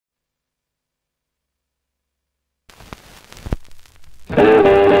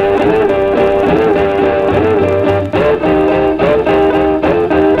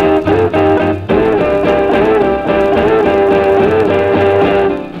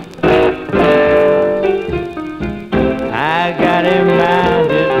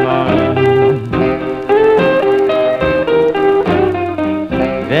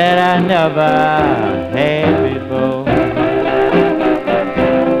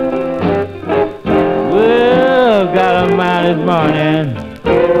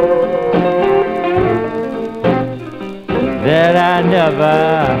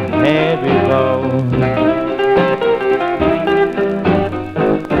never had before.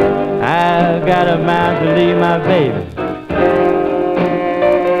 I've got a mind to leave my baby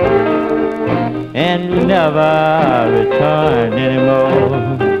and never return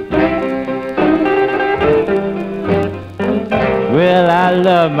anymore. Well, I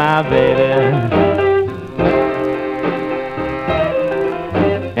love my baby,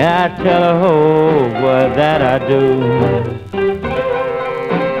 and I tell the whole world that I do.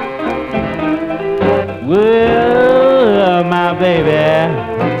 Well, love my baby,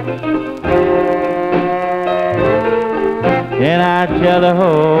 and I tell the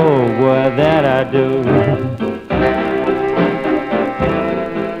whole world that I do.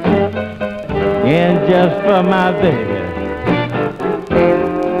 And just for my baby,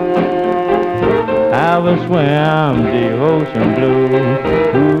 I will swim the ocean blue,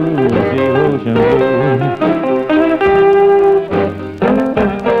 ooh, the ocean blue.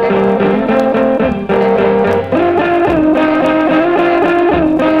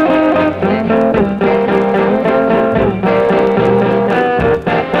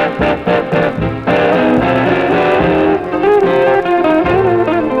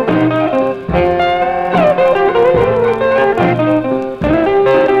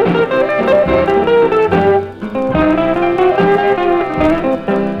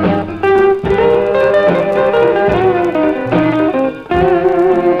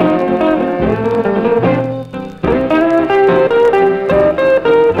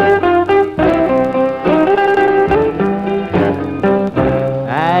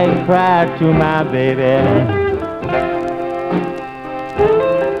 Cried to my baby,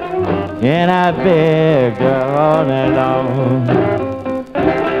 and I begged her all night long.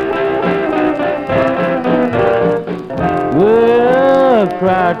 Well, I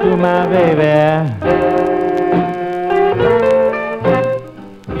cried to my baby,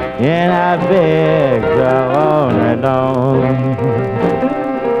 and I begged her all night long.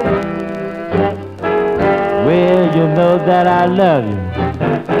 Well, you know that I love you.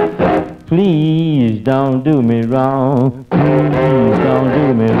 Please don't do me wrong. Please don't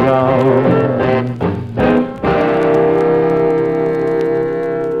do me wrong.